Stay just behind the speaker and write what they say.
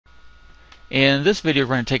In this video,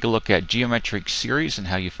 we're going to take a look at geometric series and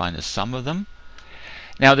how you find the sum of them.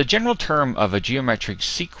 Now, the general term of a geometric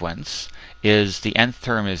sequence is the nth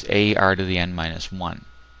term is a r to the n minus 1.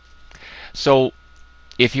 So,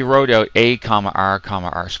 if you wrote out a comma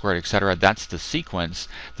r squared, etc., that's the sequence.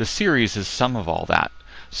 The series is sum of all that.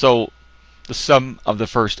 So, the sum of the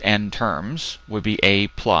first n terms would be a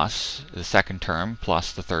plus the second term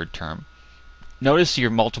plus the third term. Notice you're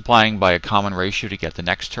multiplying by a common ratio to get the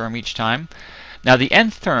next term each time. Now the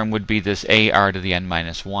nth term would be this ar to the n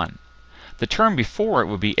minus 1. The term before it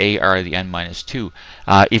would be ar to the n minus 2.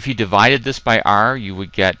 If you divided this by r, you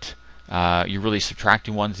would get, you're really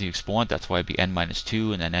subtracting ones in the exponent. That's why it'd be n minus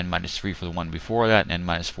 2, and then n minus 3 for the one before that, and n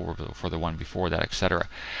minus 4 for the one before that, etc.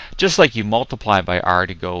 Just like you multiply by r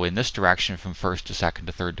to go in this direction from first to second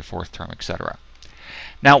to third to fourth term, etc.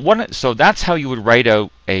 Now, so that's how you would write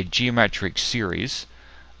out a geometric series.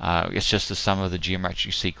 It's just the sum of the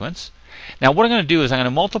geometric sequence. Now, what I'm going to do is I'm going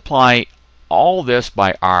to multiply all this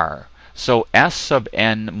by r. So s sub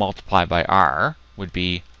n multiplied by r would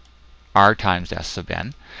be r times s sub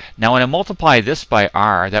n. Now, when I multiply this by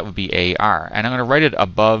r, that would be ar. And I'm going to write it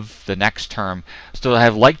above the next term so I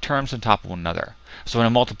have like terms on top of one another. So when I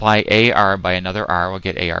multiply ar by another r, we'll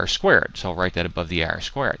get ar squared. So I'll write that above the ar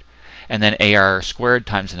squared. And then ar squared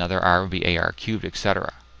times another r would be ar cubed,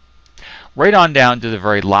 etc. Right on down to the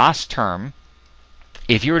very last term,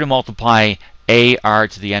 if you were to multiply ar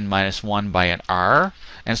to the n minus 1 by an r,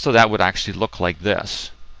 and so that would actually look like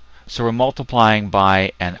this. So we're multiplying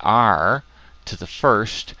by an r to the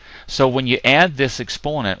first. So when you add this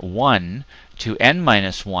exponent 1 to n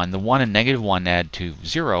minus 1, the 1 and negative 1 add to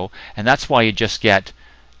 0, and that's why you just get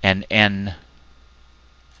an n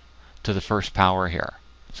to the first power here.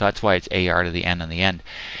 So that's why it's ar to the n on the end.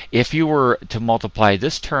 If you were to multiply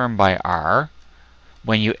this term by r,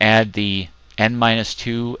 when you add the n minus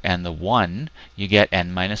 2 and the 1, you get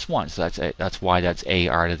n minus 1. So that's why that's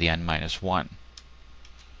ar to the n minus 1.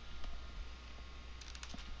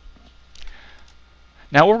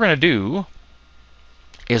 Now what we're going to do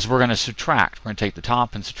is we're going to subtract. We're going to take the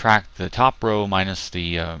top and subtract the top row minus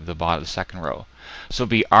the bottom, the second row. So it'll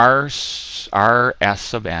be r s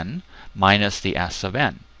sub n minus the s sub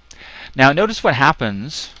n. Now notice what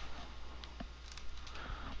happens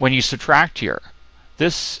when you subtract here.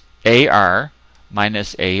 This ar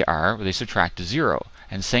minus ar, they subtract to 0.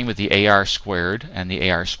 And same with the ar squared and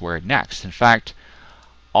the ar squared next. In fact,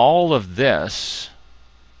 all of this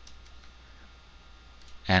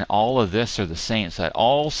and all of this are the same. So that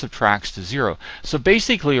all subtracts to 0. So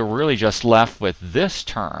basically we're really just left with this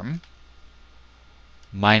term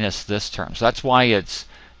minus this term. So that's why it's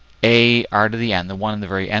a r to the n, the one in the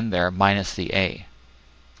very end there, minus the a.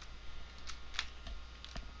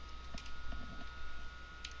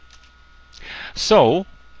 So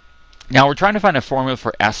now we're trying to find a formula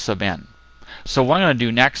for s sub n. So what I'm going to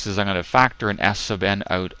do next is I'm going to factor an s sub n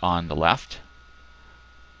out on the left.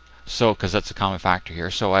 So, because that's a common factor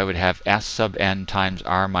here. So I would have s sub n times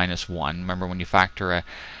r minus 1. Remember, when you factor a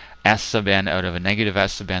s sub n out of a negative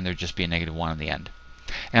s sub n, there'd just be a negative 1 on the end.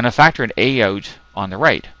 And I factor an a out on the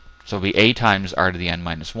right. So it'll be a times r to the n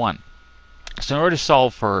minus 1. So in order to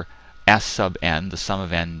solve for s sub n, the sum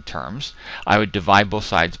of n terms, I would divide both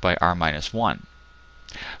sides by r minus 1.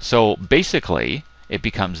 So basically, it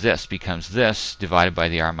becomes this divided by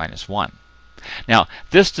the r minus 1. Now,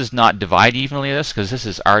 this does not divide evenly this, because this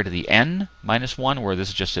is r to the n minus 1, where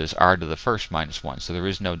this just is r to the first minus 1. So there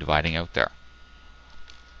is no dividing out there.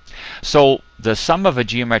 So the sum of a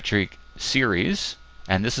geometric series,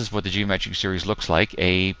 and this is what the geometric series looks like,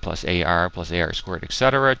 a plus ar squared,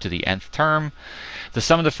 etc., to the nth term. The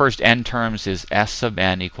sum of the first n terms is s sub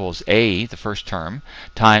n equals a, the first term,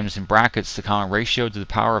 times, in brackets, the common ratio to the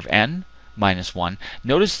power of n minus 1.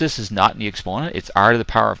 Notice this is not in the exponent. It's r to the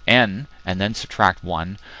power of n, and then subtract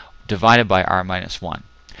 1, divided by r minus 1.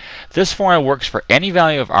 This formula works for any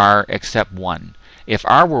value of r except 1. If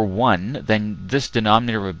r were 1, then this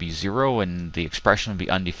denominator would be 0 and the expression would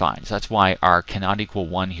be undefined. So that's why r cannot equal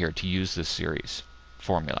 1 here to use this series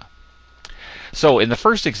formula. So in the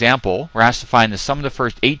first example, we're asked to find the sum of the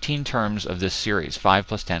first 18 terms of this series, 5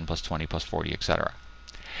 plus 10 plus 20 plus 40, etc.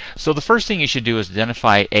 So the first thing you should do is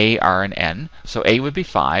identify a, r, and n. So a would be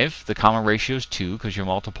 5. The common ratio is 2, because you're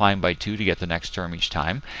multiplying by 2 to get the next term each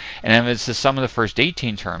time. And if it's the sum of the first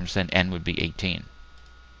 18 terms, then n would be 18.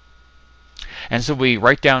 And so we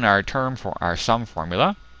write down our term for our sum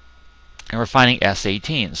formula, and we're finding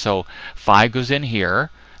S18. So 5 goes in here,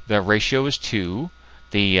 the ratio is 2,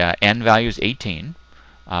 the n value is 18,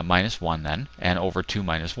 minus 1 then, and over 2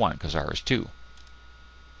 minus 1, because r is 2.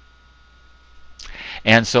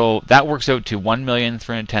 And so that works out to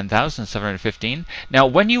 1,310,715. Now,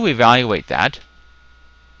 when you evaluate that,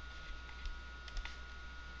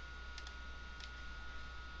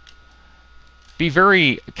 be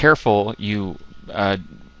very careful you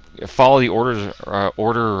follow the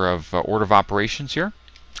order of operations here.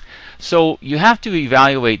 So you have to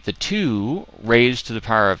evaluate the 2 raised to the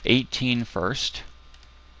power of 18 first,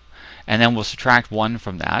 and then we'll subtract 1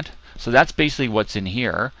 from that. So that's basically what's in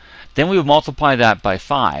here. Then we would multiply that by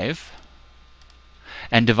 5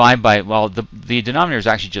 and divide by, well, the denominator is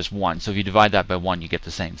actually just 1. So if you divide that by 1, you get the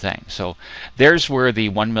same thing. So there's where the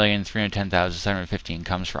 1,310,715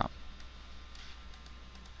 comes from.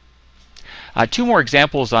 2 more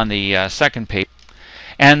examples on the second page.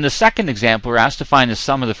 And the second example, we're asked to find the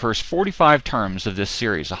sum of the first 45 terms of this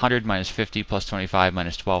series, 100 minus 50 plus 25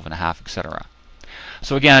 minus 12 and a half, etc.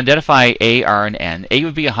 So again, identify A, R, and N. A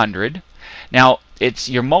would be 100. Now,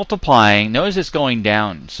 you're multiplying. Notice it's going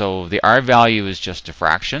down. So the R value is just a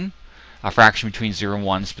fraction between 0 and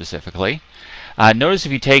 1 specifically. Notice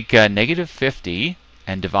if you take negative 50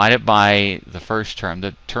 and divide it by the first term,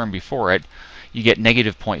 the term before it, you get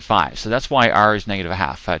negative 0.5. So that's why R is negative a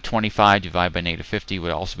half. 25 divided by negative 50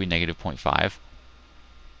 would also be negative 0.5.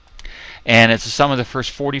 And it's the sum of the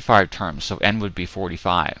first 45 terms, so N would be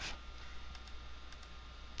 45.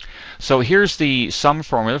 So here's the sum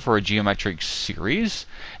formula for a geometric series.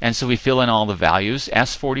 And so we fill in all the values.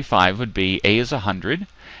 S45 would be A is 100,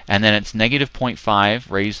 and then it's negative 0.5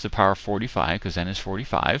 raised to the power of 45, because N is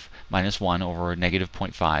 45, minus 1 over negative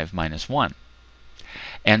 0.5 minus 1.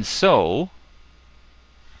 And so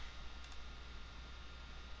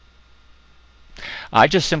I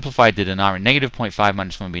just simplified the denominator. Negative 0.5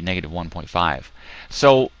 minus 1 would be negative 1.5.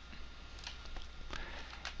 So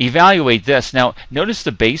evaluate this. Now, notice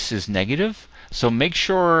the base is negative, so make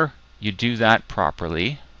sure you do that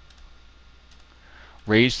properly.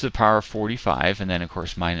 Raise to the power of 45, and then, of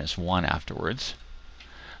course, minus 1 afterwards.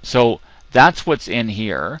 So that's what's in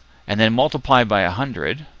here. And then multiply by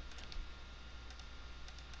 100.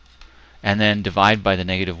 And then divide by the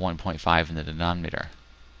negative 1.5 in the denominator.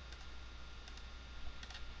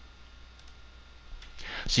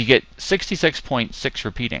 So you get 66.6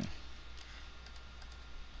 repeating.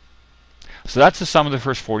 So that's the sum of the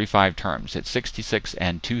first 45 terms. It's 66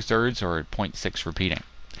 and 2/3, or 0.6 repeating.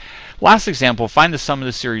 Last example, find the sum of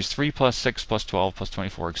the series 3 plus 6 plus 12 plus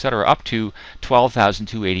 24, etc., up to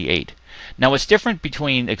 12,288. Now what's different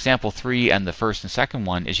between example 3 and the first and second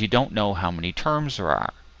one is you don't know how many terms there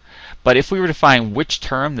are. But if we were to find which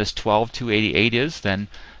term this 12,288 is, then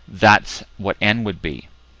that's what N would be.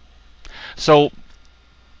 So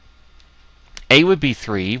A would be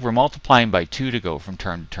 3. We're multiplying by 2 to go from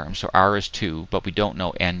term to term, so R is 2, but we don't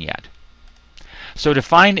know N yet. So to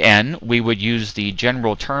find N, we would use the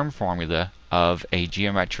general term formula of a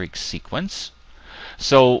geometric sequence.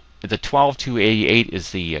 So the 12,288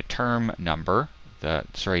 is the term number, the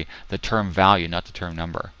term value, not the term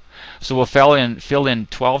number. So we'll fill in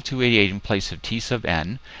 12,288 in place of T sub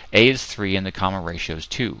N. A is 3 and the common ratio is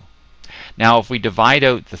 2. Now if we divide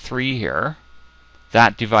out the 3 here,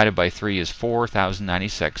 that divided by 3 is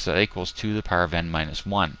 4,096, so that equals 2 to the power of N minus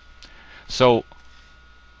 1. So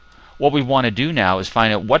what we want to do now is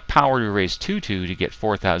find out what power to raise 2 to get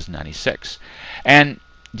 4,096. And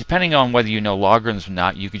depending on whether you know logarithms or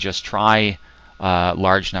not, you could just try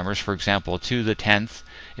large numbers. For example, 2 to the 10th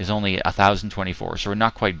is only 1,024, so we're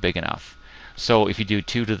not quite big enough. So if you do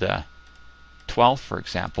 2 to the 12th, for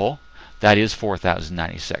example, that is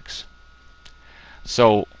 4,096.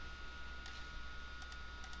 So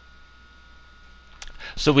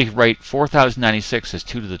we write 4,096 as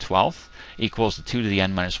 2 to the 12th equals to 2 to the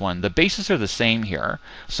n minus 1. The bases are the same here.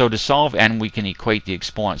 So to solve n, we can equate the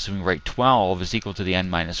exponents. So we write 12 is equal to the n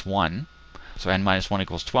minus 1. So n minus 1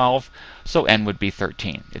 equals 12. So n would be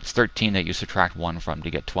 13. It's 13 that you subtract 1 from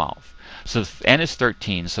to get 12. So n is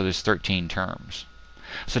 13, so there's 13 terms.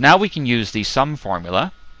 So now we can use the sum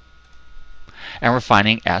formula, and we're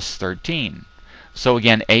finding S13. So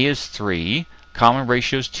again, A is 3. Common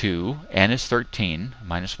ratio is 2, N is 13,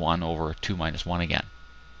 minus 1 over 2 minus 1 again.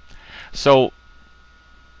 So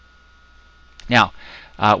now,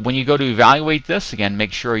 when you go to evaluate this, again,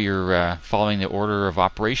 make sure you're following the order of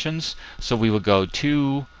operations. So we will go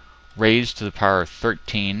 2 raised to the power of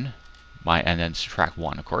 13, and then subtract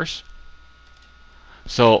 1, of course.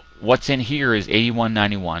 So what's in here is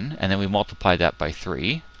 8191, and then we multiply that by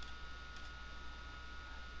 3.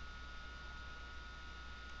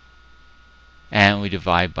 And we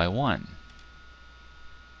divide by 1.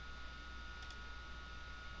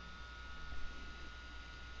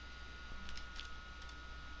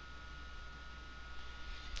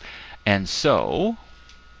 And so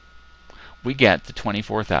we get the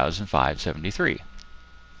 24,573.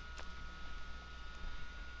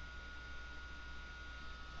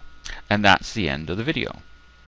 And that's the end of the video.